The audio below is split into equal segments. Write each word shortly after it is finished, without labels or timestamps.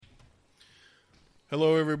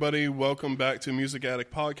Hello, everybody. Welcome back to Music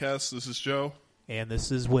Addict Podcast. This is Joe. And this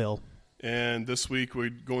is Will. And this week we're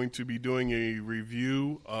going to be doing a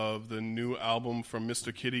review of the new album from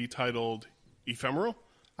Mr. Kitty titled Ephemeral.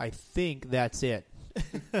 I think that's it.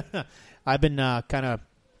 I've been kind of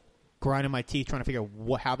grinding my teeth trying to figure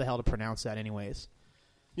out how the hell to pronounce that anyways.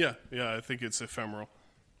 Yeah, I think it's Ephemeral.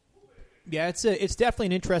 Yeah, it's definitely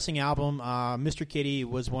an interesting album. Mr. Kitty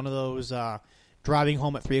was one of those driving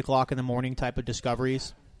home at 3 o'clock in the morning type of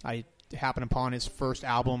discoveries. I happened upon his first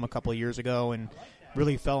album a couple of years ago and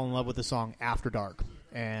really fell in love with the song After Dark.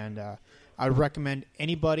 And I would recommend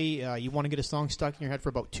anybody, you want to get a song stuck in your head for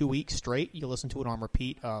about 2 weeks straight, you listen to it on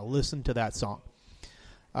repeat, listen to that song.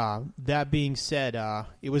 That being said,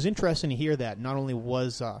 it was interesting to hear that not only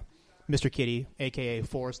was Mr. Kitty, a.k.a.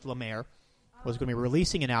 Forrest Lemaire, was going to be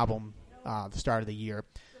releasing an album the start of the year,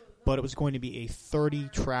 but it was going to be a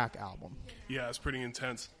 30-track album. Yeah, it's pretty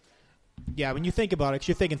intense. Yeah, when you think about it, 'cause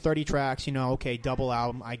you're thinking 30 tracks, okay, double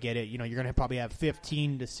album, I get it. You're going to probably have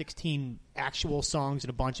 15 to 16 actual songs and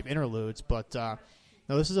a bunch of interludes, but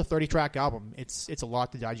no, this is a 30-track album. It's a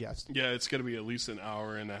lot to digest. Yeah, it's going to be at least an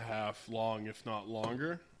hour and a half long, if not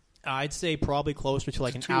longer. I'd say probably closer to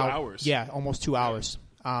like an 2 hour. hours. Yeah, almost 2 hours.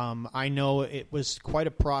 I know it was quite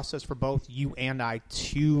a process for both you and I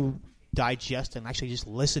to digest and actually just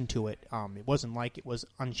listen to it. It wasn't like it was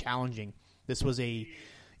unchallenging. This was a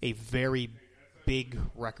very big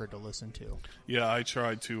record to listen to. Yeah, I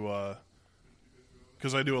tried to,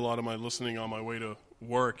 because I do a lot of my listening on my way to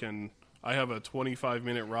work, and I have a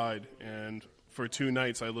 25-minute ride, and for 2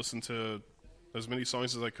 nights I listened to as many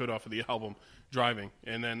songs as I could off of the album driving,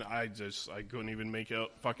 and then I couldn't even make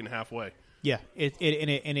it fucking halfway. Yeah,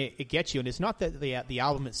 it gets you, and it's not that the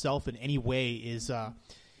album itself in any way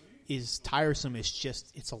is tiresome. It's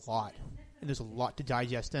just it's a lot, and there's a lot to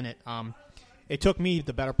digest in it. It took me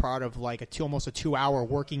the better part of like almost a 2-hour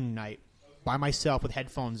working night by myself with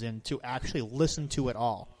headphones in to actually listen to it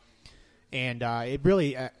all. And it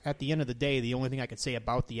really, at the end of the day, the only thing I could say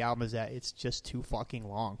about the album is that it's just too fucking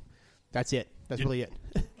long. That's it. That's really it.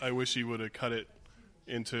 I wish he would have cut it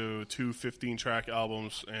into 2 15-track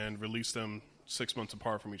albums and released them 6 months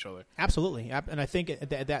apart from each other. Absolutely. And I think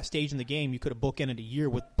at that stage in the game, you could have bookended a year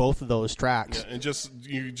with both of those tracks. Yeah, and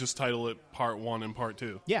you just title it Part 1 and Part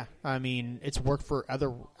 2. Yeah. I mean, it's worked for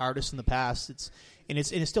other artists in the past.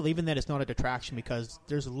 It's still, even then, it's not a detraction because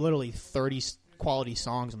there's literally 30 quality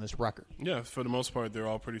songs on this record. Yeah, for the most part, they're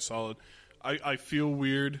all pretty solid. I feel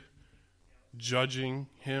weird judging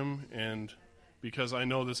him, and because I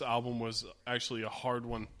know this album was actually a hard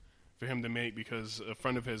one for him to make because a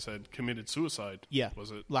friend of his had committed suicide. Yeah, was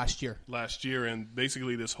it last year? Last year, and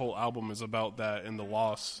basically this whole album is about that and the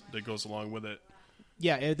loss that goes along with it.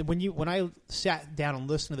 Yeah, when I sat down and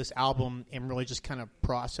listened to this album and really just kind of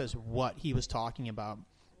process what he was talking about,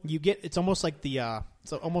 it's almost like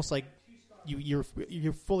you're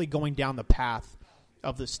fully going down the path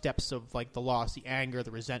of the steps of like the loss, the anger, the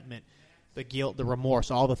resentment, the guilt, the remorse,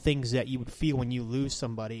 all the things that you would feel when you lose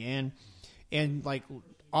somebody, and like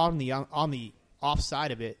on the off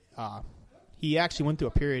side of it, he actually went through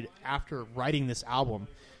a period after writing this album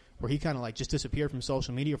where he kind of like just disappeared from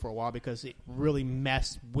social media for a while because it really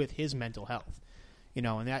messed with his mental health,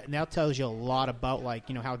 and that tells you a lot about like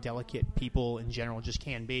how delicate people in general just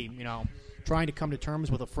can be, trying to come to terms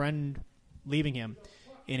with a friend leaving him,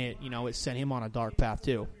 and it sent him on a dark path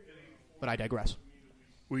too. But I digress.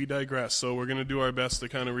 We digress. So we're going to do our best to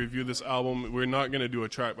kind of review this album. We're not going to do a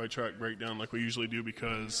track-by-track breakdown like we usually do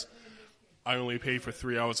because I only pay for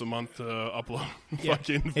 3 hours a month to upload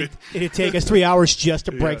fucking It'd take us 3 hours just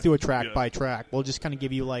to break through a track by track. We'll just kind of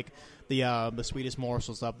give you like the sweetest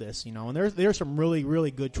morsels of this, and there's some really,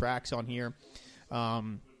 really good tracks on here.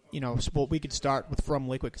 So we could start with From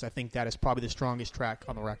Liquid because I think that is probably the strongest track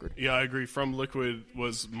on the record. Yeah, I agree. From Liquid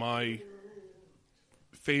was my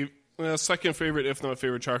second favorite, if not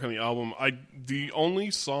favorite track on the album. The only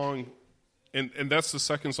song, and that's the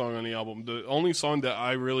second song on the album, the only song that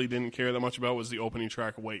I really didn't care that much about was the opening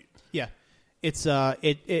track, Wait. Yeah. It's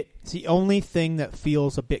the only thing that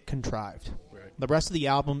feels a bit contrived. Right. The rest of the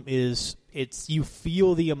album you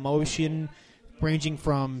feel the emotion ranging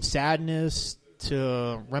from sadness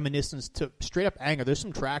to reminiscence to straight up anger. There's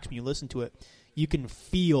some tracks when you listen to it, you can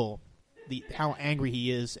feel how angry he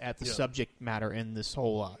is at the subject matter in this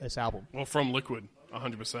whole this album. Well, From Liquid,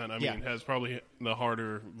 100%. I mean, has probably the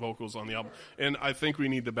harder vocals on the album. And I think we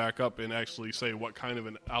need to back up and actually say what kind of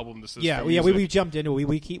an album this is. Yeah, we jumped into it.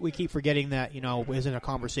 We keep forgetting that isn't a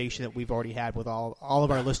conversation that we've already had with all of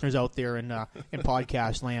our listeners out there in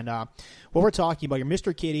podcast land. What we're talking about, your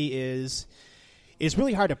Mr. Kitty is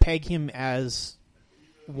really hard to peg him as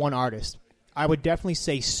one artist. I would definitely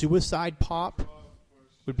say suicide pop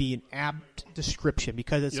would be an apt description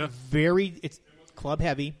because it's it's club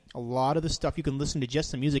heavy. A lot of the stuff you can listen to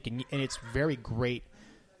just the music, and it's very great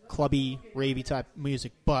clubby, ravey type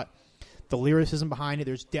music. But the lyricism behind it,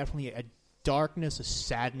 there's definitely a darkness, a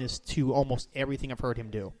sadness to almost everything I've heard him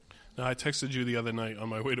do. Now, I texted you the other night on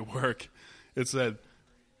my way to work. It said,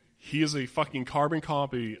 he is a fucking carbon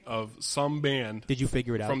copy of some band. Did you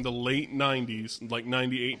figure it out? From the late 90s, like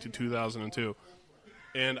 98 to 2002.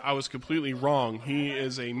 And I was completely wrong. He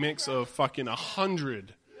is a mix of fucking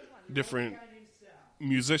 100 different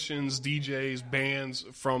musicians, DJs, bands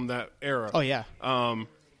from that era. Oh, yeah.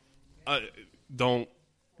 Don't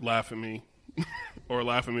laugh at me, or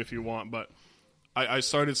laugh at me if you want, but I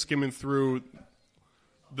started skimming through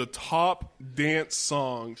the top dance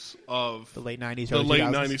songs of the late 90s, the late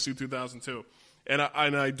 90s to 2002. And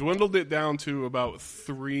I dwindled it down to about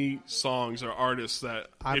 3 songs or artists that,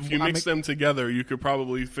 if you mix them together, you could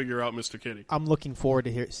probably figure out Mr. Kitty. I'm looking forward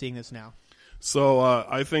to seeing this now. So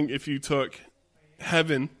I think if you took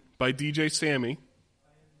Heaven by DJ Sammy,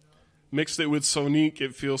 mixed it with Sonique,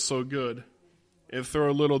 It Feels So Good, and throw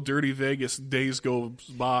a little Dirty Vegas, Days Goes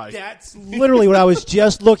By. That's literally what I was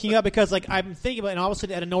just looking up because, like, I'm thinking about it, and all of a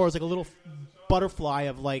sudden, out of nowhere, it's like a little butterfly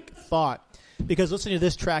of, like, thought. Because listening to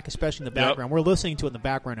this track, especially in the background, we're listening to it in the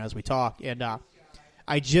background as we talk, and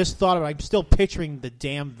I just thought of it. I'm still picturing the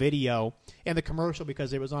damn video and the commercial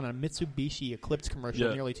because it was on a Mitsubishi Eclipse commercial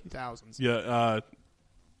in the early 2000s.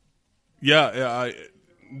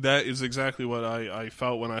 That is exactly what I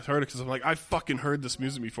felt when I heard it, because I'm like, I fucking heard this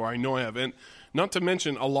music before. I know I have. And not to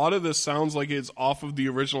mention, a lot of this sounds like it's off of the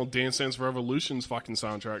original Dance Dance Revolution's fucking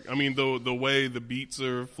soundtrack. I mean, the way the beats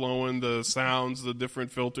are flowing, the sounds, the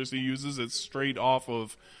different filters he uses, it's straight off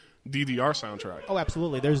of DDR soundtrack. Oh,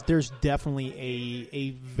 absolutely. There's definitely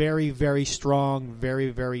a very, very strong, very,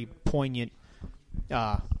 very poignant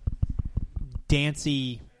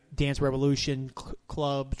dancey Dance Revolution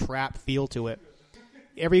club trap feel to it.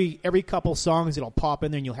 Every couple songs it'll pop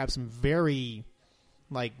in there and you'll have some very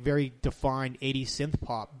defined 80s synth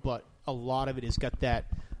pop, but a lot of it has got that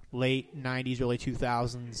late 90s, early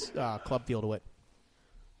 2000s club feel to it.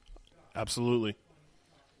 Absolutely.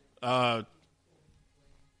 Was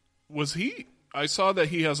he... I saw that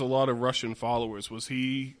he has a lot of Russian followers. Was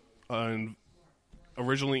he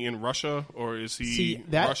originally in Russia, or is he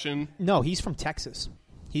Russian? No, he's from Texas.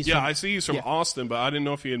 I see he's from Austin, but I didn't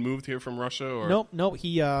know if he had moved here from Russia or... Nope.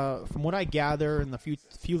 He, from what I gather, in the few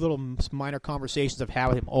little minor conversations I've had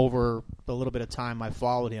with him over the little bit of time I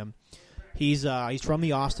followed him, he's from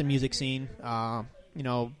the Austin music scene.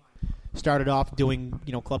 Started off doing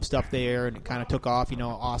club stuff there, and it kind of took off.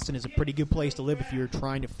 Austin is a pretty good place to live if you're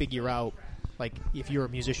trying to figure out if you're a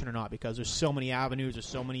musician or not, because there's so many avenues, there's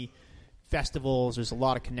so many festivals, there's a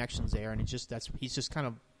lot of connections there, and he's just kind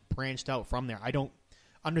of branched out from there. I don't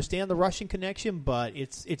understand the Russian connection, but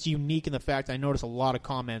it's unique in the fact I notice a lot of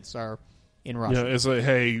comments are in Russian. Yeah, it's like,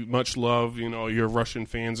 hey, much love, your Russian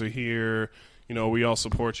fans are here, we all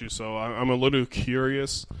support you. So I'm a little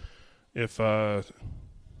curious if he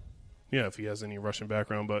has any Russian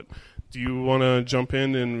background. But do you want to jump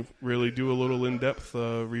in and really do a little in-depth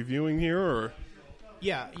reviewing here, or?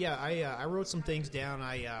 Yeah. I wrote some things down.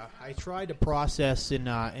 I tried to process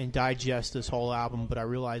and digest this whole album, but I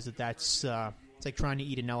realized that's it's like trying to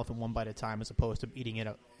eat an elephant one bite at a time as opposed to eating it,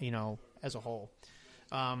 as a whole.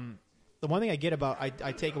 The one thing I get about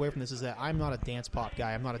I take away from this is that I'm not a dance pop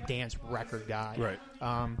guy. I'm not a dance record guy. Right.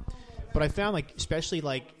 But I found especially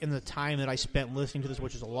in the time that I spent listening to this,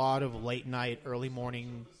 which is a lot of late night, early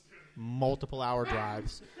morning, multiple hour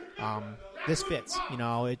drives. This fits.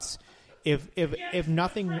 It's if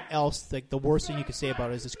nothing else, the worst thing you could say about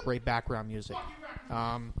it is this great background music.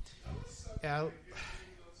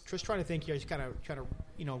 Just trying to think here, just kind of trying to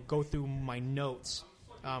go through my notes.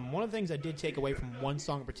 One of the things I did take away from one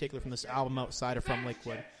song in particular from this album outside of From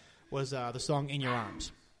Liquid was the song In Your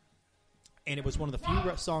Arms. And it was one of the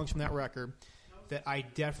few songs from that record that I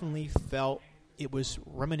definitely felt it was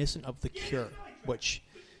reminiscent of The Cure, which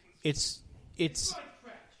it's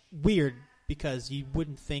weird because you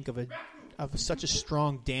wouldn't think of such a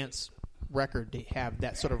strong dance record to have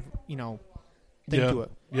that sort of thing to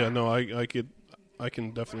it. Yeah, no, I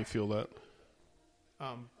can definitely feel that.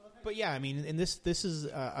 But yeah, I mean, and this is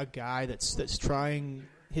a guy that's trying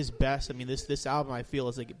his best. I mean, this album I feel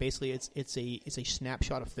is basically it's a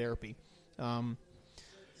snapshot of therapy.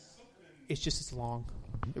 It's long.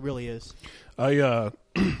 It really is. I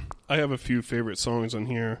have a few favorite songs on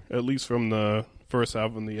here, at least from the first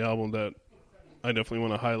half of the album, that I definitely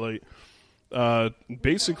want to highlight.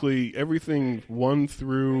 Basically, everything 1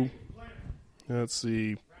 through, let's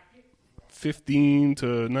see, 15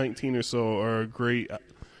 to 19 or so are great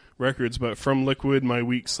records, but From Liquid, My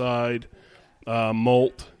Weak Side,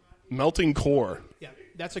 Melting Core. Yeah,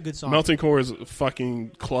 that's a good song. Melting Core is a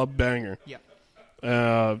fucking club banger. Yeah.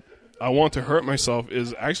 I Want to Hurt Myself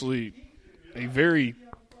is actually a very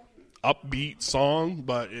upbeat song,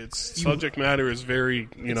 but its subject matter is very,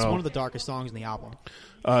 It's one of the darkest songs in the album.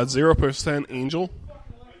 0% Angel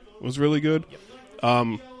was really good.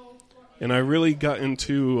 Yep. And I really got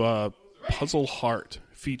into Puzzle Heart,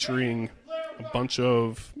 featuring a bunch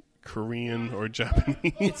of Korean or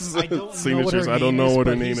Japanese I don't signatures. know I don't know what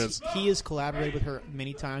her name is. is. He has collaborated with her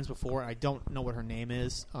many times before. I don't know what her name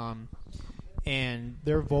is. And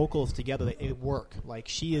their vocals together, they work. Like,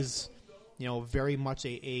 she is, very much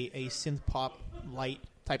a synth pop light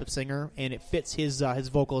type of singer, and it fits his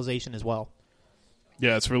vocalization as well.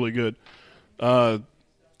 Yeah, it's really good.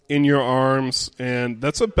 In Your Arms, and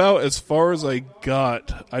that's about as far as I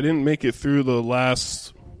got. I didn't make it through the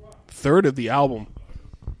last third of the album.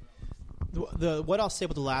 What I'll say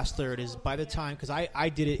about the last third is, by the time, because I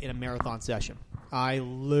did it in a marathon session. I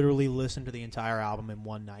literally listened to the entire album in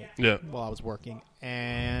one night while I was working.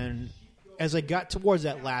 And as I got towards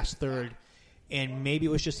that last third, and maybe it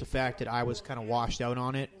was just the fact that I was kind of washed out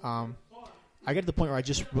on it, I got to the point where I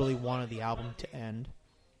just really wanted the album to end.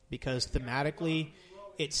 Because thematically,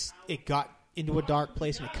 it got into a dark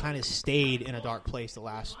place, and it kind of stayed in a dark place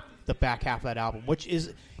the back half of that album, which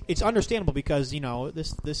is, it's understandable because,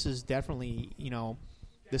 this is definitely,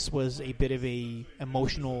 this was a bit of a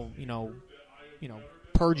emotional,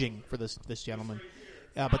 purging for this gentleman.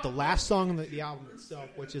 But the last song on the album itself,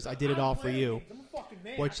 which is I Did It All For You,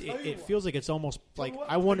 which it feels like it's almost like,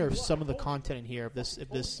 I wonder if some of the content in here, if this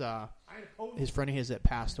his friend of his that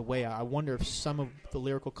passed away, I wonder if some of the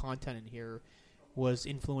lyrical content in here was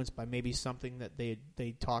influenced by maybe something that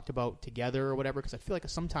they talked about together or whatever, because I feel like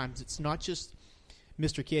sometimes it's not just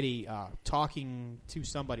Mr. Kitty talking to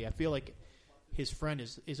somebody. I feel like his friend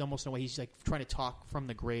is almost in a way he's like trying to talk from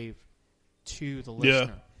the grave to the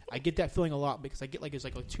listener. Yeah. I get that feeling a lot because I get like it's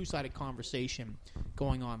like a two-sided conversation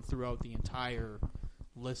going on throughout the entire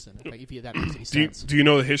listen. If that makes any sense. Do you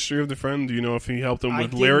know the history of the friend? Do you know if he helped him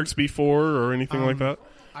with lyrics before or anything like that?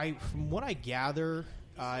 From what I gather,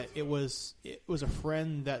 it was a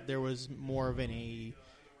friend that there was more of an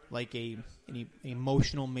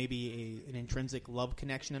emotional, maybe an intrinsic love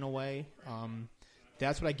connection in a way.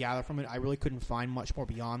 That's what I gather from it. I really couldn't find much more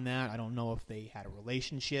beyond that. I don't know if they had a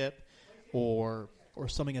relationship or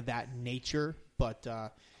something of that nature, but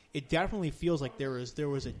it definitely feels like there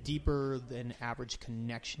was a deeper than average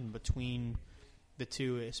connection between the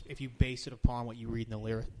two if you base it upon what you read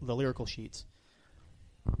in the lyrical sheets.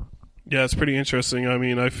 Yeah, it's pretty interesting. I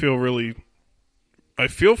mean, I feel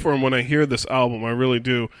for him when I hear this album. I really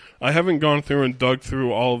do. I haven't gone through and dug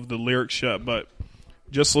through all of the lyrics yet, but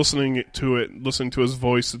just listening to his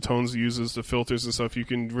voice, the tones he uses, the filters and stuff, you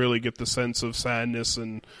can really get the sense of sadness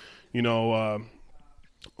and,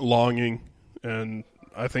 longing. And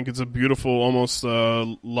I think it's a beautiful, almost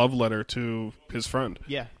love letter to his friend.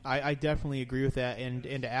 Yeah, I definitely agree with that. And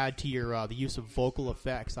to add to your the use of vocal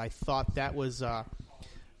effects, I thought that was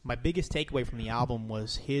my biggest takeaway from the album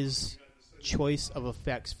was his choice of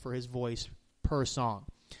effects for his voice per song.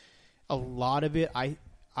 A lot of it,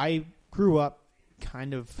 I grew up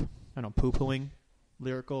kind of, poo-pooing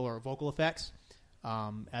lyrical or vocal effects.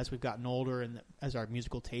 As we've gotten older and as our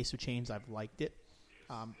musical tastes have changed, I've liked it.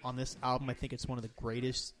 On this album, I think it's one of the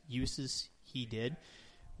greatest uses he did.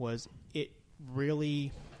 Was it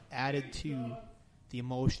really added to the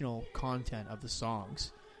emotional content of the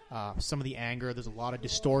songs? Some of the anger, there's a lot of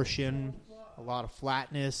distortion, a lot of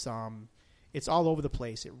flatness. It's all over the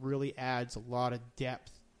place. It really adds a lot of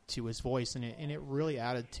depth to his voice, and it really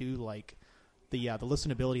added to like the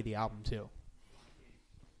listenability of the album too.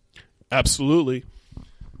 Absolutely.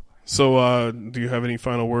 So, do you have any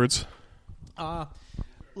final words?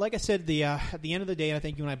 Like I said, at the end of the day, and I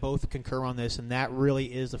think you and I both concur on this, and that really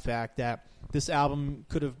is the fact that this album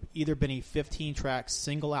could have either been a 15-track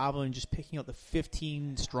single album and just picking out the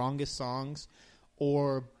 15 strongest songs,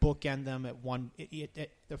 or bookend them at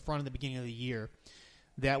the front of the beginning of the year.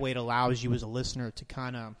 That way it allows you as a listener to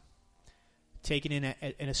kind of take it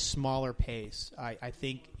in a smaller pace. I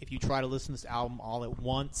think if you try to listen to this album all at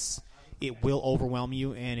once, it will overwhelm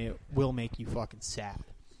you and it will make you fucking sad.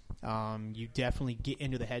 You definitely get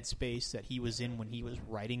into the headspace that he was in when he was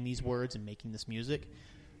writing these words and making this music.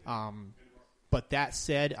 But that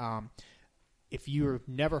said, if you've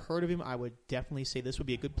never heard of him, I would definitely say this would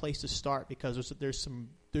be a good place to start because there's some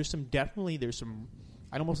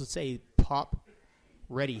I'd almost say pop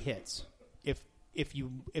ready hits. If if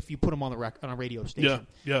you put them on on a radio station.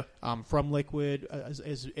 Yeah. From Liquid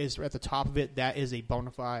is at the top of it. That is a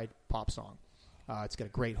bona fide pop song. It's got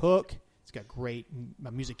a great hook. It's got great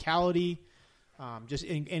musicality.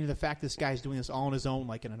 And the fact this guy's doing this all on his own,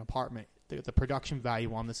 like in an apartment. The production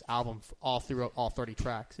value on this album, all throughout all 30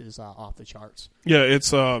 tracks, is off the charts. Yeah,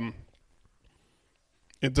 it's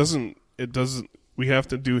it doesn't. We have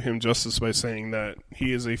to do him justice by saying that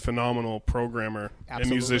he is a phenomenal programmer and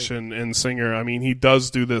musician and singer. I mean, he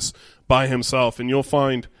does do this by himself, and you'll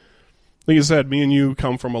find, like I said, me and you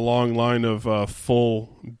come from a long line of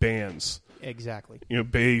full bands. Exactly. You know,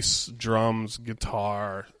 bass, drums,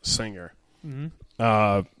 guitar, singer.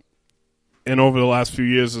 Mm-hmm. And over the last few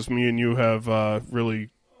years, as me and you have really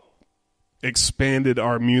expanded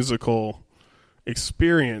our musical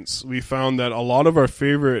experience, we found that a lot of our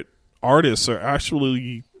favorite artists are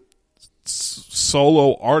actually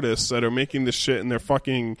solo artists that are making this shit in their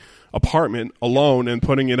fucking apartment alone and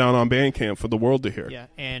putting it out on Bandcamp for the world to hear. Yeah,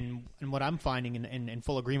 and what I'm finding in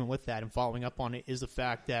full agreement with that and following up on it is the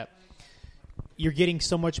fact that you're getting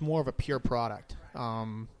so much more of a pure product.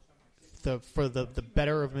 For the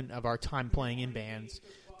betterment of our time playing in bands,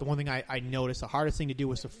 the one thing I noticed, the hardest thing to do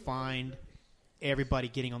was to find everybody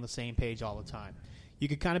getting on the same page all the time. You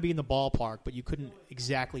could kind of be in the ballpark, but you couldn't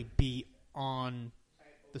exactly be on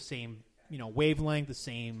the same, wavelength, the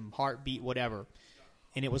same heartbeat, whatever.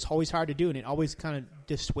 And it was always hard to do, and it always kind of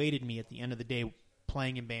dissuaded me at the end of the day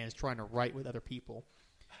playing in bands, trying to write with other people,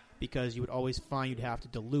 because you would always find you'd have to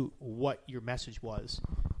dilute what your message was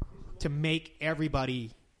to make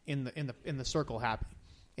everybody in the circle happy.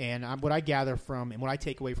 And what I gather from and what I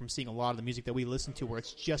take away from seeing a lot of the music that we listen to, where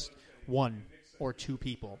it's just one or two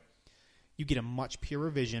people, you get a much purer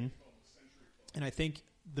vision. And I think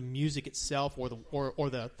the music itself, or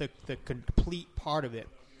the complete part of it,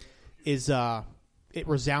 is it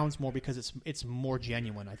resounds more because it's more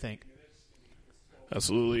genuine, I think.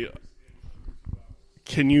 Absolutely.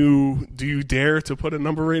 Do you dare to put a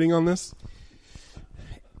number rating on this?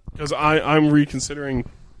 Because I'm reconsidering.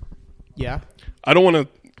 Yeah. I don't want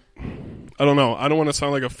to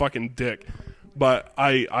sound like a fucking dick, but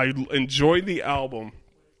I enjoyed the album,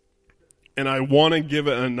 and I want to give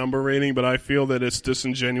it a number rating, but I feel that it's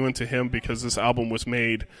disingenuous to him because this album was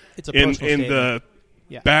made in the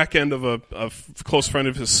back end of a close friend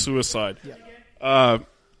of his suicide. Yeah.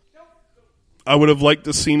 I would have liked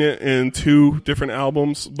to seen it in 2 different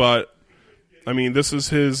albums, but I mean, this is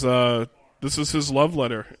his love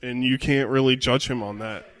letter, and you can't really judge him on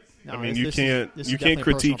that. No, I mean, you can't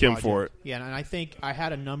critique him for it. Yeah, and I think I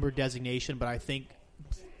had a number designation, but I think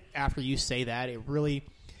after you say that, it really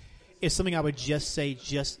is something I would just say,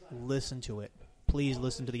 just listen to it. Please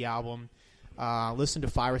listen to the album. Listen to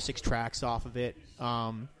 5 or 6 tracks off of it.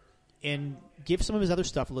 And give some of his other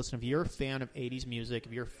stuff a listen. If you're a fan of 80s music,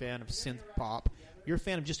 if you're a fan of synth pop, if you're a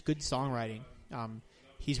fan of just good songwriting,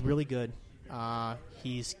 he's really good.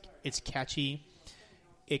 It's catchy.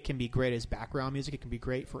 It can be great as background music. It can be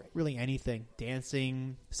great for really anything.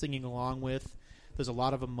 Dancing, singing along with. There's a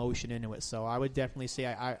lot of emotion into it. So I would definitely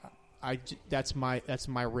say that's my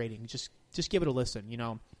rating. Just give it a listen.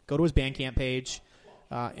 Go to his Bandcamp page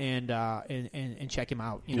and check him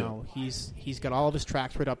out. You know, he's got all of his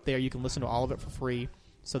tracks right up there. You can listen to all of it for free.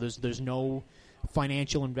 So there's no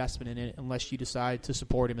financial investment in it unless you decide to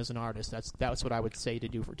support him as an artist. That's what I would say to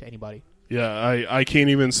do to anybody. Yeah, I can't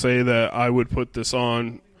even say that I would put this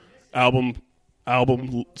on albums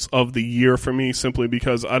of the year for me, simply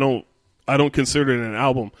because I don't consider it an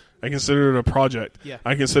album. I consider it a project. Yeah.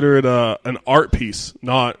 I consider it an art piece,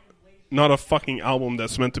 not a fucking album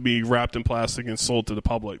that's meant to be wrapped in plastic and sold to the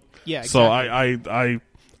public. Yeah, exactly. So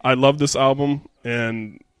I love this album,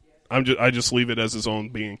 and I just leave it as its own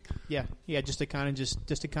being. Yeah, just to kind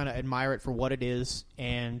of admire it for what it is,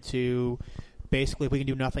 and to basically, if we can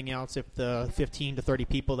do nothing else, if the 15 to 30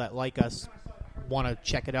 people that like us want to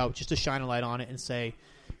check it out, just to shine a light on it and say,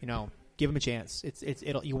 give them a chance.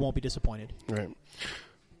 You won't be disappointed. Right.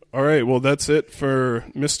 All right. Well, that's it for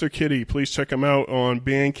Mr. Kitty. Please check him out on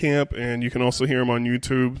Bandcamp, and you can also hear him on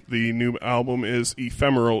YouTube. The new album is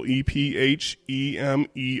Ephemeral, EPHEMERAL.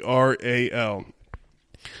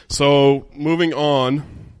 So, moving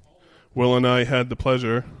on, Will and I had the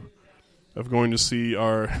pleasure of going to see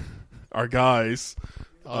our guys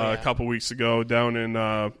a couple weeks ago down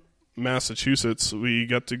in Massachusetts. We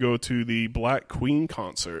got to go to the Black Queen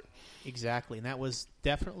concert. Exactly, and that was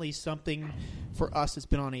definitely something for us that's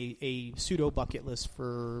been on a pseudo bucket list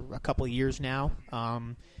for a couple of years now.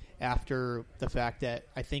 After the fact that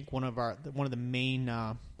I think one of the main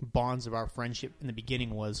bonds of our friendship in the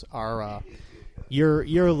beginning was our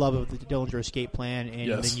your love of the Dillinger Escape Plan and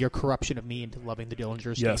Yes. then your corruption of me into loving the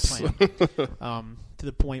Dillinger Escape Yes. Plan, to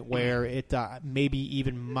the point where it maybe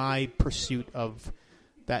even my pursuit of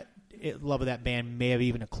that love of that band may have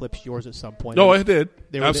even eclipsed yours at some point. No, I did.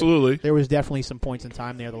 There Absolutely. There was definitely some points in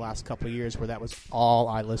time there the last couple of years where that was all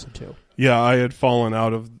I listened to. Yeah, I had fallen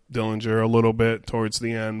out of Dillinger a little bit towards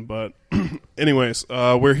the end, but anyways,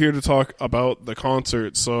 we're here to talk about the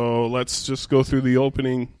concert, so let's just go through the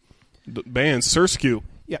opening band, Sirskew.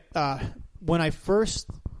 Yeah, when I first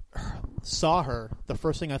saw her, the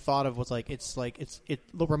first thing I thought of was it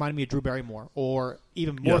reminded me of Drew Barrymore, or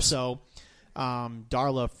even more Yes. so,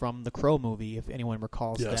 Darla from the Crow movie, if anyone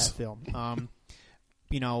recalls Yes. that film.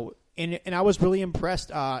 And I was really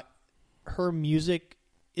impressed. Her music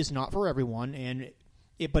is not for everyone,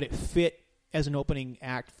 but it fit as an opening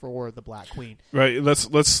act for the Black Queen. Right.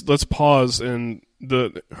 Let's pause. And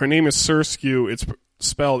her name is Sirskew. It's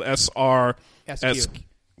spelled SRSQ.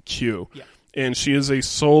 Yeah. And she is a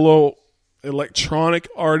solo electronic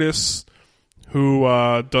artist who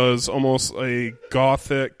does almost a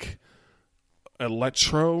gothic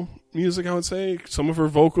electro music, I would say. Some of her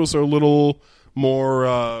vocals are a little more,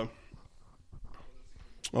 I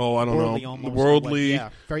don't Worldly know, almost, worldly.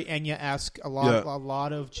 very Enya-esque. A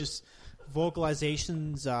lot of just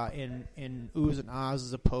vocalizations in oohs and ahs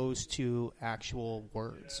as opposed to actual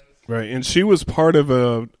words. Right, and she was part of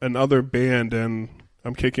another band, and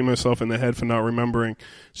I'm kicking myself in the head for not remembering.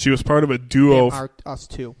 She was part of a duo. Us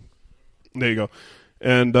too. There you go.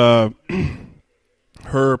 And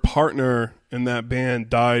her partner in that band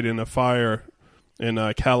died in a fire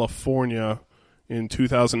in California in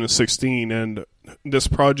 2016, and this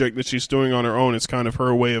project that she's doing on her own is kind of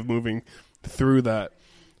her way of moving through that.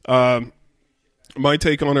 My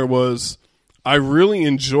take on her was I really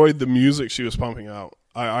enjoyed the music she was pumping out.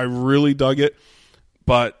 I really dug it,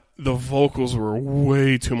 but the vocals were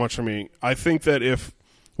way too much for me. I think that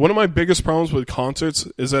one of my biggest problems with concerts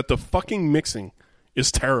is that the fucking mixing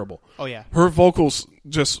is terrible. Oh, yeah. Her vocals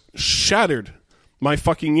just shattered my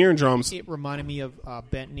fucking eardrums. It reminded me of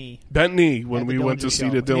Bent Knee. Bent Knee when at the we went Dillinger to see show.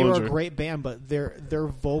 the They were a Dillinger. great band, but their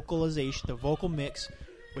vocalization, the vocal mix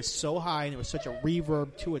was so high and there was such a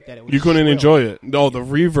reverb to it that it was You couldn't shrill. enjoy it. No, the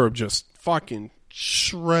reverb just fucking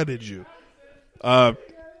shredded you.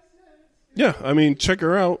 Yeah, I mean, check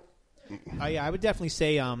her out. I would definitely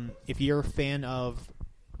say if you're a fan of,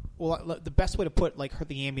 the best way to put the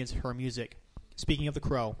ambience of her music, speaking of The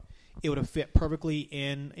Crow, it would have fit perfectly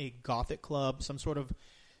in a gothic club, some sort of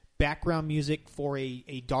background music for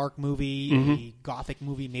a dark movie, a gothic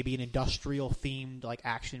movie, maybe an industrial themed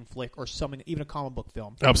action flick or something, even a comic book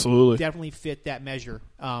film. Absolutely. Definitely fit that measure.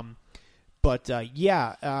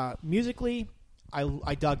 Musically,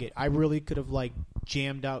 I dug it. I really could have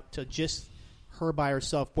jammed out to just her by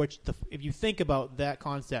herself, which if you think about that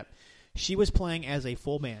concept, she was playing as a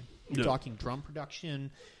full band. You're talking drum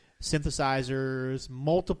production, synthesizers,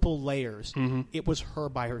 multiple layers. It was her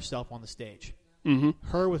by herself on the stage.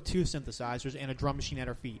 Her with two synthesizers and a drum machine at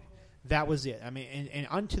her feet. That was it. I mean, and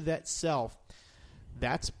unto that self,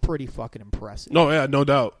 that's pretty fucking impressive. No, yeah, no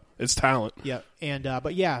doubt. It's talent. Yeah, and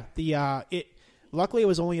luckily it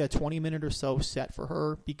was only a 20-minute or so set for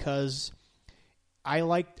her because I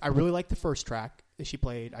really liked the first track that she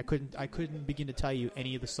played. I couldn't begin to tell you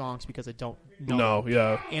any of the songs because I don't know. No,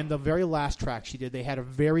 yeah. And the very last track she did, they had a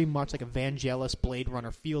very much like a Vangelis, Blade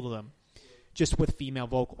Runner feel to them, just with female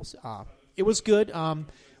vocals. It was good.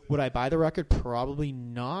 Would I buy the record? Probably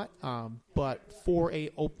not. But for an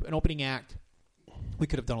opening act, we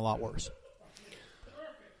could have done a lot worse.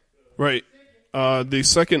 Right. The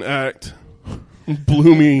second act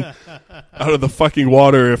blew me out of the fucking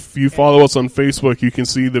water. If you follow us on Facebook, you can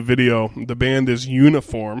see the video. The band is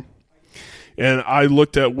Uniform. And I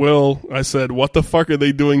looked at Will. I said, what the fuck are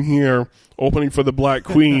they doing here opening for the Black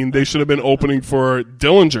Queen? They should have been opening for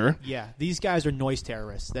Dillinger. Yeah, these guys are noise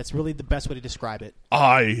terrorists. That's really the best way to describe it.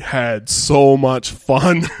 I had so much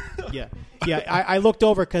fun. Yeah. I looked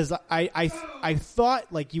over because I thought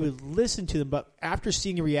you would listen to them, but after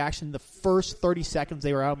seeing the reaction, the first 30 seconds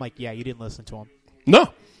they were out, I'm like, yeah, you didn't listen to them. No.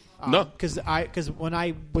 Because when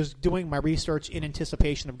I was doing my research in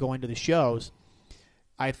anticipation of going to the shows,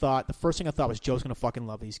 the first thing I thought was Joe's going to fucking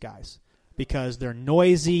love these guys because they're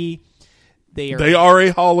noisy. They are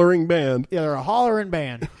a hollering band. Yeah, they're a hollering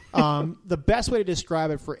band. The best way to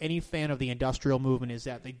describe it for any fan of the industrial movement is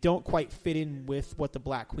that they don't quite fit in with what the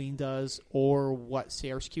Black Queen does or what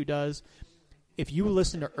Sirskew does. If you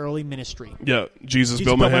listen to early Ministry, Jesus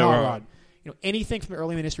Built My Hot Rod. Anything from the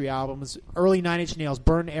early Ministry albums, early Nine Inch Nails,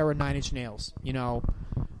 Burn era Nine Inch Nails,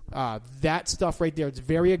 that stuff right there, it's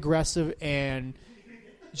very aggressive and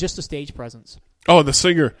just a stage presence. Oh, the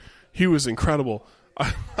singer, he was incredible.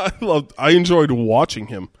 I enjoyed watching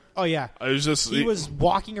him. Oh yeah, he was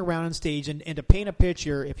walking around on stage, and to paint a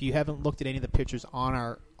picture, if you haven't looked at any of the pictures on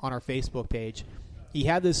our Facebook page, he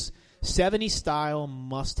had this 70s style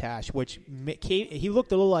mustache, which he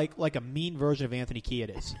looked a little like a mean version of Anthony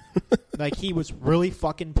Kiedis. Like he was really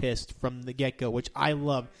fucking pissed from the get go, which I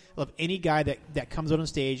love. I love any guy that comes out on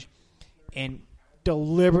stage and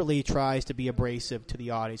deliberately tries to be abrasive to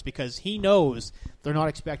the audience because he knows they're not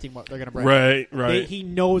expecting what they're going to bring. Right. He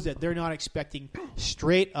knows that they're not expecting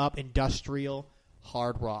straight up industrial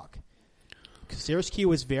hard rock. Cirrus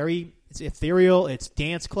Q is it's ethereal, it's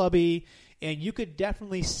dance clubby, and you could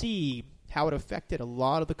definitely see how it affected a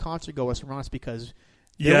lot of the concert goers from us because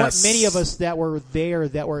there weren't many of us that were there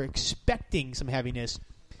that were expecting some heaviness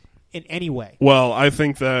in any way. Well, I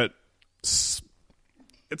think that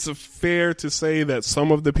it's fair to say that some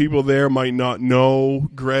of the people there might not know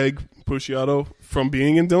Greg Puciato from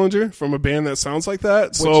being in Dillinger, from a band that sounds like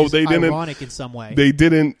that. Which is ironic in some way. They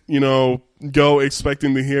didn't, go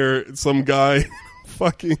expecting to hear some guy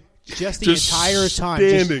fucking just entire time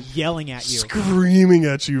just yelling at you, screaming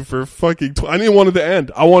at you for fucking. I didn't want it to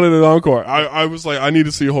end. I wanted an encore. I was like, I need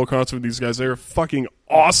to see a whole concert with these guys. They were fucking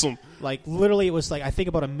awesome. Like, literally, it was like, I think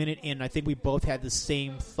about a minute in, I think we both had the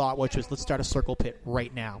same thought, which was, let's start a circle pit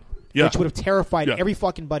right now. Yeah. Which would have terrified every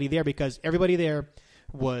fucking buddy there because everybody there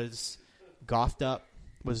was gothed up,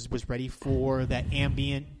 was ready for that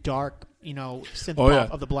ambient, dark, synth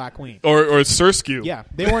pop of the Black Queen. Or Cirrus Q. Yeah.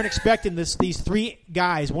 They weren't expecting these three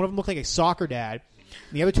guys. One of them looked like a soccer dad.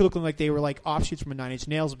 And the other two looked like they were like offshoots from a Nine Inch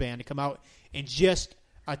Nails band to come out and just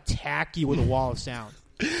attack you with a wall of sound.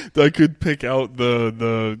 I could pick out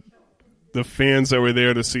the fans that were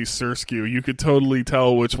there to see Cirrus Q. You could totally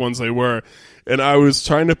tell which ones they were. And I was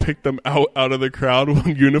trying to pick them out of the crowd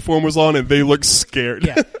when uniform was on, and they looked scared.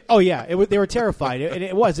 Yeah. Oh, yeah. They were terrified. And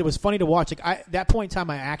it was funny to watch. Like that point in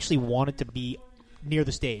time, I actually wanted to be near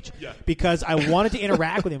the stage because I wanted to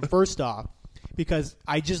interact with him first off because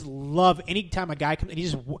I just love any time a guy comes.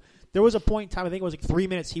 And there was a point in time, I think it was like 3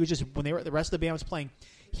 minutes, he was just, when the rest of the band was playing,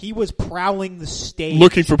 he was prowling the stage.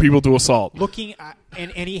 Looking for people to assault.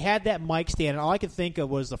 And he had that mic stand. And all I could think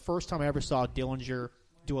of was the first time I ever saw Dillinger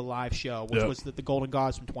do a live show, which was the Golden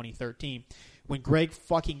Gods from 2013, when Greg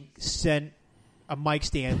fucking sent a mic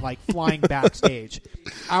stand like flying backstage.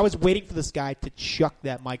 I was waiting for this guy to chuck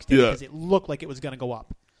that mic stand because it looked like it was going to go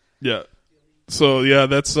up. Yeah. So,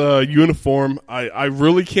 that's Uniform. I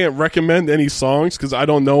really can't recommend any songs because I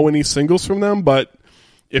don't know any singles from them, but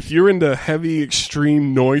if you're into heavy,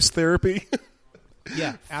 extreme noise therapy,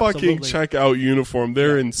 fucking check out Uniform.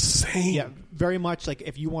 They're insane. Yeah, very much like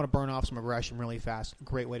if you want to burn off some aggression really fast,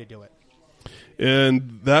 great way to do it.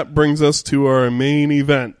 And that brings us to our main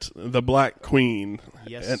event, the Black Queen.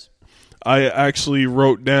 Yes. And I actually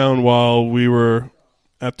wrote down while we were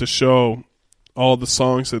at the show all the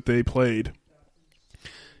songs that they played.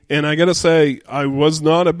 And I got to say, I was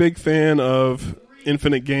not a big fan of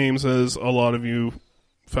Infinite Games, as a lot of you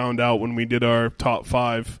found out when we did our top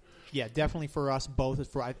 5. Yeah, definitely for us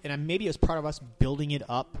both. And maybe as part of us building it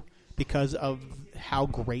up because of how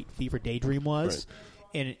great Fever Daydream was. Right.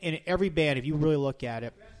 And every band, if you really look at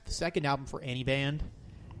it, the second album for any band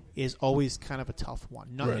is always kind of a tough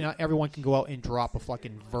one. Not everyone can go out and drop a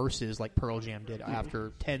fucking Versus like Pearl Jam did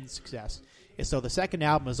after 10 success. And so the second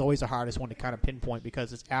album is always the hardest one to kind of pinpoint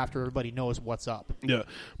because it's after everybody knows what's up. Yeah,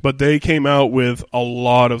 but they came out with a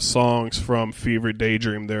lot of songs from Fever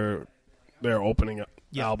Daydream, their opening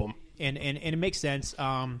album. And it makes sense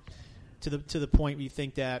to the point where you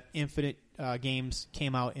think that Infinite Games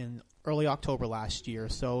came out in early October last year,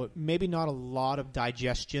 so maybe not a lot of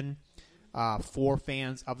digestion for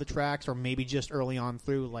fans of the tracks, or maybe just early on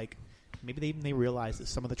through, like maybe they realized that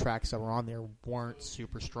some of the tracks that were on there weren't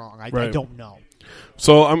super strong. I don't know.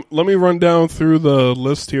 So let me run down through the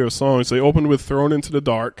list here of songs. They opened with Thrown Into the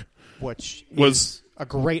Dark, which was a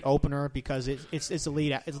great opener because it's the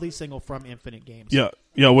lead single from Infinite Games.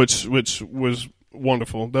 Yeah, which was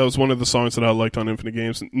wonderful. That was one of the songs that I liked on Infinite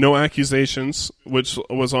Games. No Accusations, which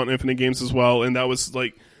was on Infinite Games as well, and that was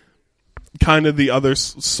like kind of the other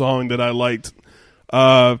song that I liked.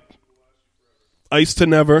 Ice to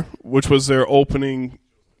Never, which was their opening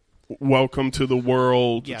Welcome to the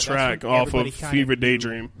World track off of Fever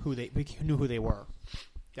Daydream. Knew who they were.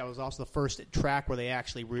 That was also the first track where they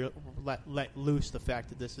actually let loose the fact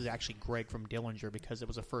that this is actually Greg from Dillinger, because it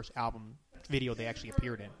was the first album video they actually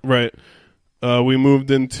appeared in. Right. We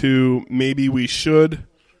moved into Maybe We Should.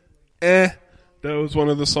 That was one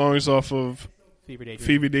of the songs off of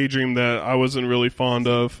Fever Daydream that I wasn't really fond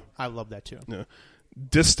of. I love that too. Yeah.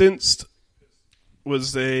 Distanced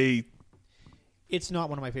was a It's not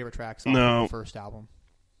one of my favorite tracks off No. the first album.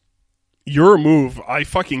 Your Move, I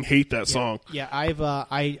fucking hate that song. Yeah,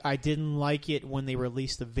 I didn't like it when they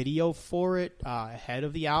released the video for it ahead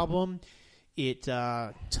of the album. It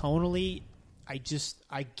tonally,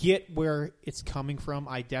 I get where it's coming from.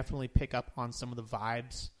 I definitely pick up on some of the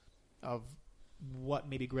vibes of what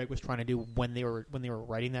maybe Greg was trying to do when they were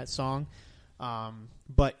writing that song.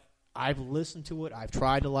 But I've listened to it. I've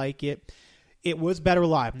tried to like it. It was better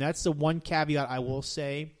live, and that's the one caveat I will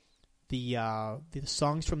say. The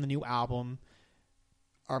songs from the new album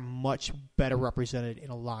are much better represented in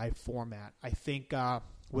a live format. I think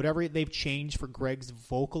whatever they've changed for Greg's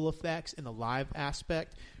vocal effects in the live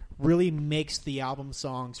aspect really makes the album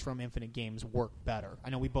songs from Infinite Games work better. I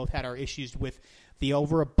know we both had our issues with the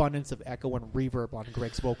overabundance of echo and reverb on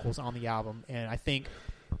Greg's vocals on the album, and I think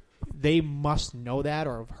they must know that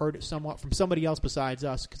or have heard it somewhat from somebody else besides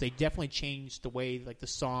us, because they definitely changed the way like the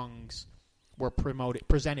songs were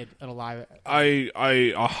presented in a live. I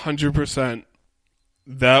 100%.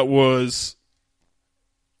 That was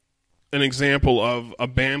an example of a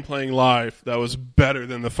band playing live that was better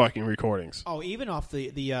than the fucking recordings. Oh, even off the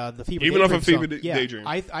Fever Even off Daydream of Fever song. Yeah, Daydream.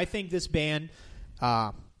 I think this band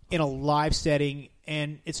in a live setting,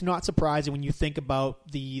 and it's not surprising when you think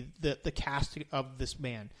about the cast of this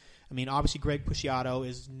band. I mean, obviously Greg Puciato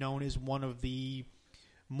is known as one of the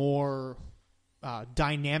more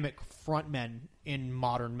dynamic frontmen in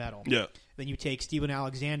modern metal. Yeah. Then you take Steven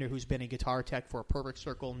Alexander, who's been a guitar tech for Perfect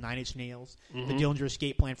Circle, Nine Inch Nails, the Dillinger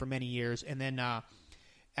Escape Plan for many years, and then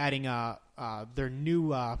adding their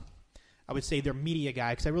new, I would say their media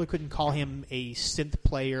guy, because I really couldn't call him a synth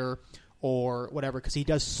player or whatever, because he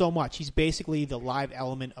does so much. He's basically the live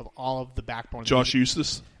element of all of the backbone. Josh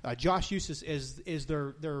Eustace. Josh Eustace is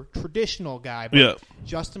their traditional guy. But Yeah.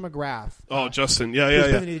 Justin McGrath. Justin. Who's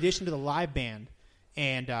Yeah. been in addition to the live band.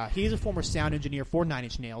 And he's a former sound engineer for Nine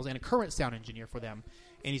Inch Nails and a current sound engineer for them.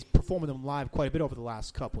 And he's performed them live quite a bit over the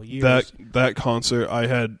last couple of years. That concert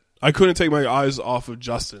I couldn't take my eyes off of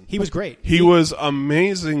Justin. He was great. He was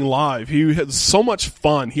amazing live. He had so much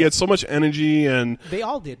fun. He had so much energy, and they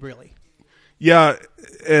all did, really. yeah.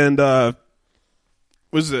 And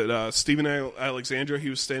was it Steven Alexandra he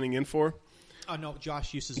was standing in for? Oh no,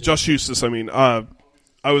 Josh Eustace. Josh Eustace. I mean,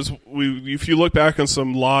 if you look back on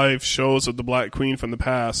some live shows of the Black Queen from the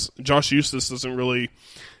past, Josh Eustace doesn't really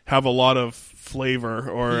have a lot of flavor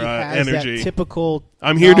or he has energy. That typical.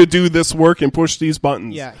 I'm here to do this work and push these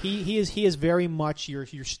buttons. Yeah, he is very much your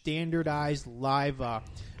standardized live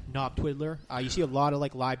knob twiddler. You see a lot of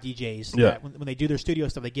like live DJs that when they do their studio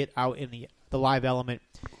stuff, they get out in the live element,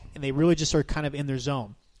 and they really just are kind of in their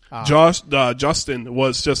zone. Justin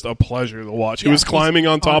was just a pleasure to watch. He was climbing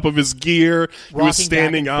on top of his gear. He was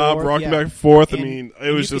standing up, rocking back and forth. And I mean,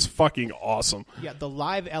 it was just fucking awesome. Yeah, the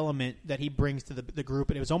live element that he brings to the group,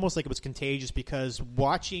 and it was almost like it was contagious, because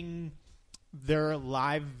watching their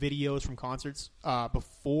live videos from concerts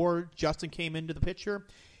before Justin came into the picture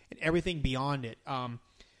and everything beyond it,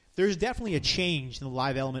 there's definitely a change in the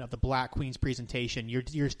live element of the Black Queen's presentation. You're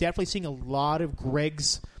definitely seeing a lot of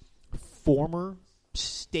Greg's former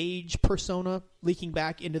stage persona leaking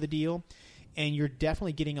back into the deal, and you're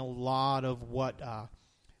definitely getting a lot of what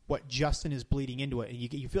Justin is bleeding into it. And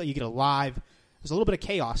you feel you get a live. There's a little bit of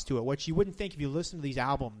chaos to it, which you wouldn't think if you listen to these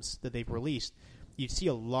albums that they've released. You'd see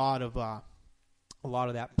a lot of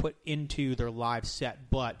that put into their live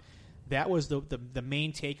set. But that was the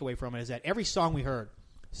main takeaway from it, is that every song we heard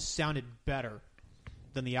sounded better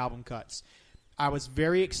than the album cuts. I was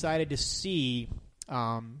very excited to see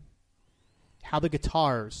how the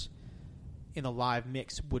guitars in the live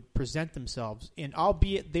mix would present themselves. And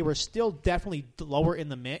albeit they were still definitely lower in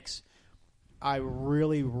the mix, I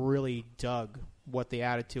really, really dug what they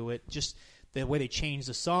added to it. Just the way they changed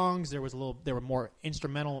the songs. There were more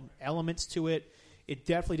instrumental elements to it. It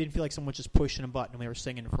definitely didn't feel like someone was just pushing a button when they were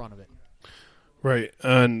singing in front of it. Right.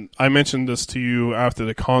 And I mentioned this to you after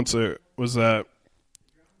the concert, was that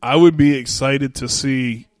I would be excited to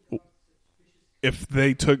see if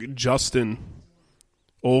they took Justin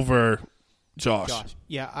over Josh.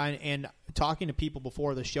 Yeah, and talking to people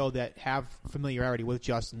before the show that have familiarity with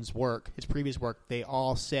Justin's work, his previous work, they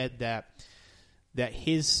all said that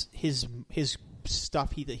his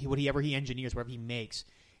stuff, whatever he engineers, whatever he makes,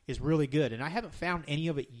 is really good. And I haven't found any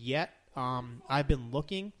of it yet. I've been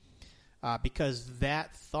looking because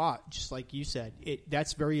that thought, just like you said,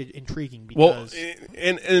 that's very intriguing. Because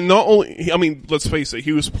and not only, I mean, let's face it,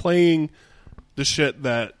 he was playing the shit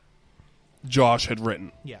that Josh had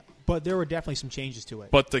written. Yeah, but there were definitely some changes to it.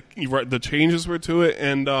 But the changes were to it,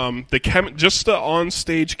 and just the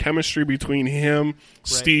on-stage chemistry between him,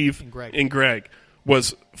 Steve, and Greg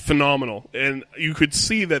was phenomenal, and you could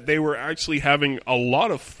see that they were actually having a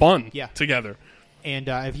lot of fun together. And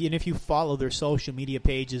if you follow their social media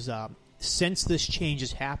pages, since this change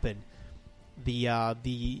has happened,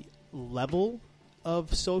 the level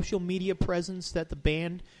of social media presence that the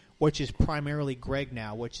band, which is primarily Greg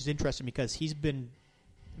now, which is interesting because he's been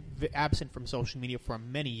absent from social media for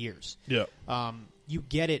many years. Yeah. You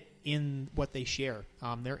get it in what they share.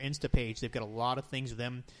 Their Insta page, they've got a lot of things with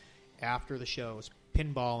them after the shows,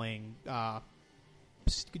 pinballing,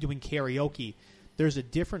 doing karaoke. There's a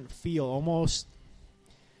different feel, almost.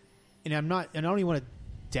 And I don't even want to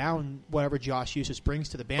down whatever Josh Eustace brings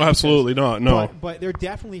to the band. Absolutely not. No. But there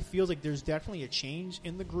definitely feels like there's definitely a change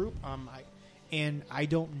in the group. I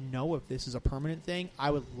don't know if this is a permanent thing. I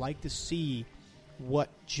would like to see what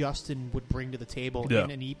Justin would bring to the table in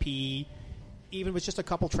an EP, even with just a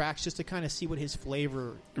couple tracks, just to kind of see what his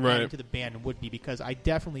flavor to the band would be, because I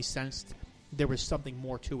definitely sensed there was something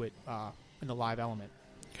more to it in the live element.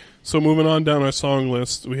 So moving on down our song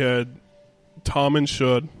list, we had Tom and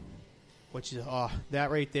Should. Which is that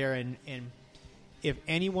right there, and if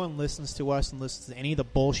anyone listens to us and listens to any of the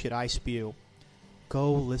bullshit I spew,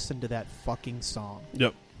 go listen to that fucking song.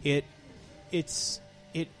 Yep. It's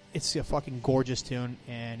a fucking gorgeous tune,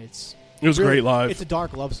 and it was really great live. It's a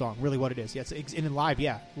dark love song, really what it is. Yeah, it's in live.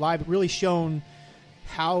 Yeah, live really shown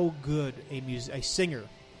how good a singer,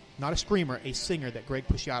 not a screamer, a singer that Greg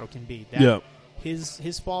Puciato can be.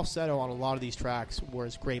 His falsetto on a lot of these tracks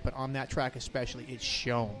was great, but on that track especially, it's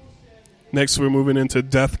shown. Next, we're moving into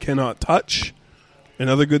Death Cannot Touch.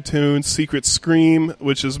 Another good tune. Secret Scream,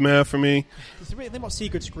 which is meh for me. The thing about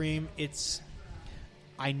Secret Scream,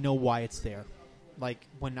 I know why it's there. Like,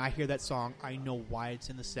 when I hear that song, I know why it's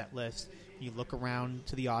in the set list. You look around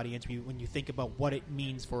to the audience, when you think about what it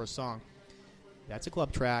means for a song. That's a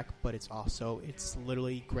club track, but it's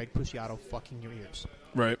literally Greg Puciato fucking your ears.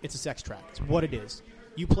 Right. It's a sex track. It's what it is.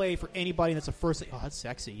 You play for anybody that's the first thing, that's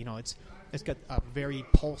sexy. You know, it's got a very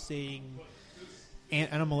pulsating,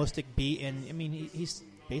 animalistic beat, and I mean, he's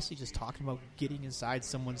basically just talking about getting inside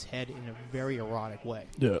someone's head in a very erotic way.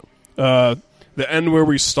 Yeah. The end where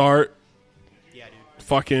we start. Yeah, dude.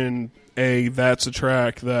 Fucking that's a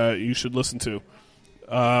track that you should listen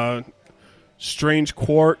to. Strange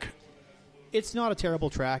Quark. It's not a terrible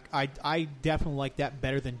track. I definitely like that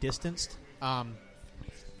better than Distanced.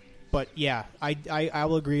 But yeah, I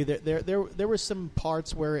will agree that there were some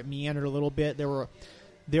parts where it meandered a little bit. There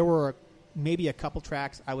were maybe a couple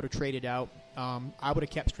tracks I would have traded out. I would have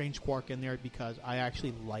kept Strange Quark in there because I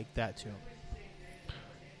actually like that tune.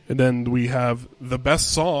 And then we have the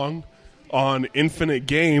best song on Infinite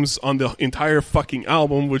Games on the entire fucking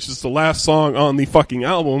album, which is the last song on the fucking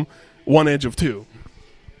album, One Edge of Two.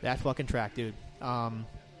 That fucking track, dude.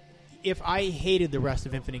 If I hated the rest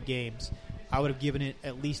of Infinite Games, I would have given it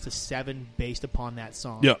at least a 7 based upon that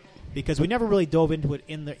song. Yeah. Because we never really dove into it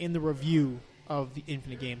in the review of the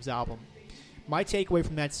Infinite Games album. My takeaway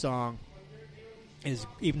from that song is,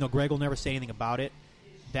 even though Greg will never say anything about it,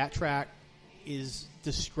 that track is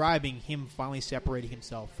describing him finally separating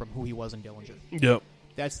himself from who he was in Dillinger. Yep.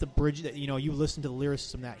 That's the bridge that, you listen to the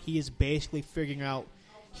lyricism that he is basically figuring out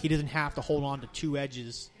he doesn't have to hold on to two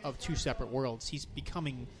edges of two separate worlds. He's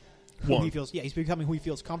becoming who he feels. Yeah, he's becoming who he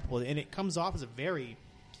feels comfortable with, and it comes off as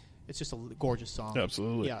it's just a gorgeous song.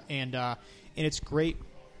 Absolutely. Yeah, and it's great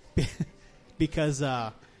because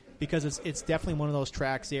it's definitely one of those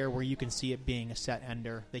tracks there where you can see it being a set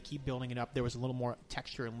ender. They keep building it up. There was a little more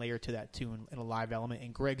texture and layer to that tune in a live element,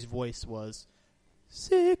 and Greg's voice was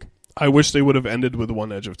sick. I wish they would have ended with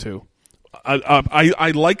One Edge of Two.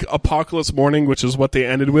 I like Apocalypse Morning, which is what they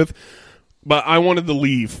ended with, but I wanted to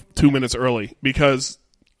leave 2 minutes early because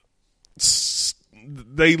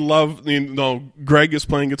they love. Greg is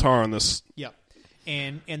playing guitar on this. Yep.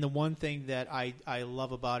 And the one thing that I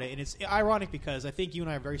love about it, and it's ironic because I think you and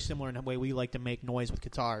I are very similar in the way we like to make noise with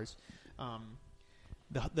guitars.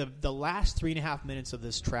 The last 3.5 minutes of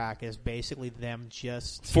this track is basically them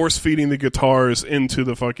just force feeding the guitars into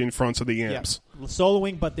the fucking fronts of the amps. Yeah.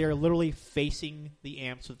 Soloing, but they're literally facing the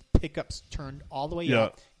amps with pickups turned all the way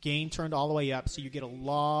up, gain turned all the way up, so you get a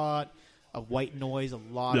lot of white noise, a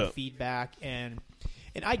lot of feedback, and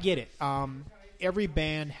I get it. Every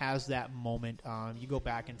band has that moment. You go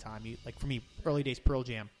back in time. Like for me, early days Pearl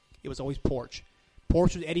Jam, it was always Porch.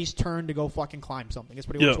 Porch was Eddie's turn to go fucking climb something. That's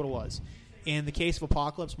pretty much what it was. In the case of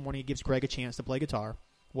Apocalypse Morning, it gives Greg a chance to play guitar,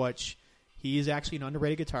 which he is actually an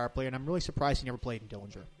underrated guitar player, and I'm really surprised he never played in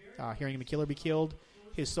Dillinger. Hearing him in Kill or Be Killed,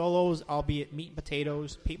 his solos, albeit meat and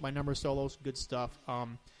potatoes, Paint by Numbers solos, good stuff.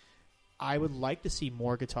 I would like to see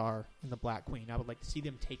more guitar in the Black Queen. I would like to see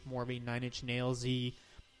them take more of a Nine Inch Nails-y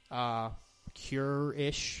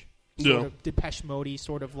Cure-ish, Yeah. sort of Depeche Mode-y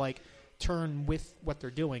sort of like turn with what they're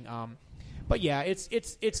doing. But yeah,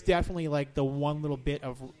 it's definitely like the one little bit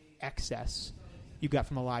of excess you got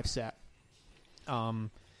from a live set. And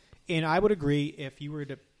I would agree, if you were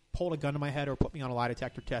to hold a gun to my head or put me on a lie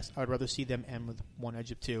detector test, I would rather see them end with One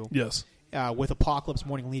Edge of Two. Yes. With Apocalypse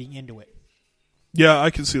Morning leading into it. Yeah,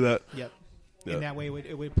 I can see that. Yep. Yeah. And that way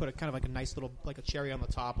it would put a kind of like a nice little, like a cherry on the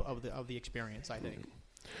top of the experience, I think.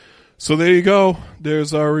 So there you go.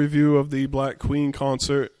 There's our review of the Black Queen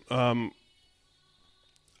concert.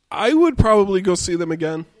 I would probably go see them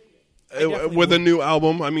again with a new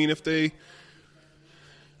album. I mean,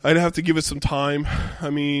 I'd have to give it some time. I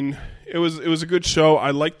mean, it was a good show.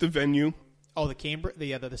 I liked the venue. Oh, the Cambridge,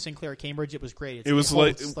 the Sinclair at Cambridge, it was great. It was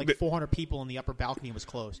like 400 people in the upper balcony was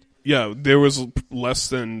closed. Yeah, there was less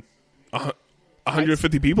than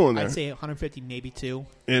 150 people in there. I'd say 150, maybe two.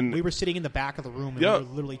 And we were sitting in the back of the room, and yeah, we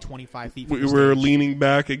were literally 25 feet from we the were stage. leaning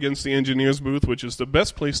back against the engineer's booth, which is the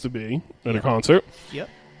best place to be at a concert. Yep.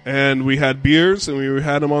 And we had beers, and we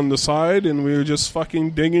had them on the side, and we were just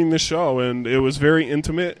fucking digging the show, and it was very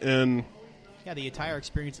intimate. And yeah, the entire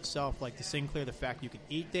experience itself, like the Sinclair, the fact you could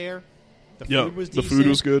eat there, the yeah, food was the decent, food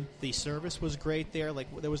was good. the service was great there. Like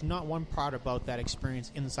there was not one part about that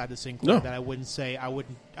experience inside the Sinclair that I wouldn't say I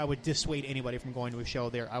would dissuade anybody from going to a show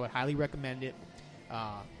there. I would highly recommend it.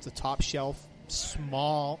 It's a top shelf,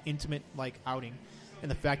 small, intimate like outing, and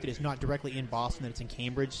the fact that it's not directly in Boston, that it's in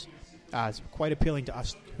Cambridge. It's quite appealing to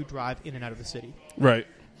us who drive in and out of the city. Right.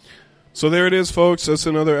 So there it is, folks. That's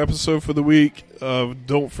another episode for the week.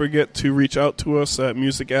 Don't forget to reach out to us at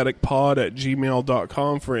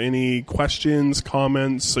musicaddictpod@gmail.com for any questions,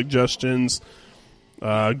 comments, suggestions,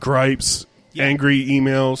 gripes, angry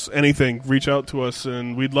emails, anything. Reach out to us,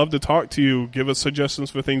 and we'd love to talk to you. Give us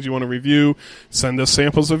suggestions for things you want to review. Send us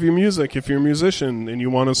samples of your music if you're a musician and you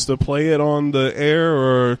want us to play it on the air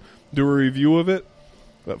or do a review of it.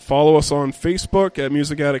 Follow us on Facebook at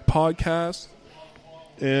Music Addict Podcast.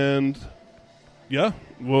 And yeah,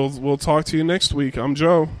 we'll talk to you next week. I'm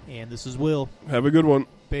Joe. And this is Will. Have a good one.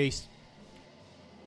 Peace.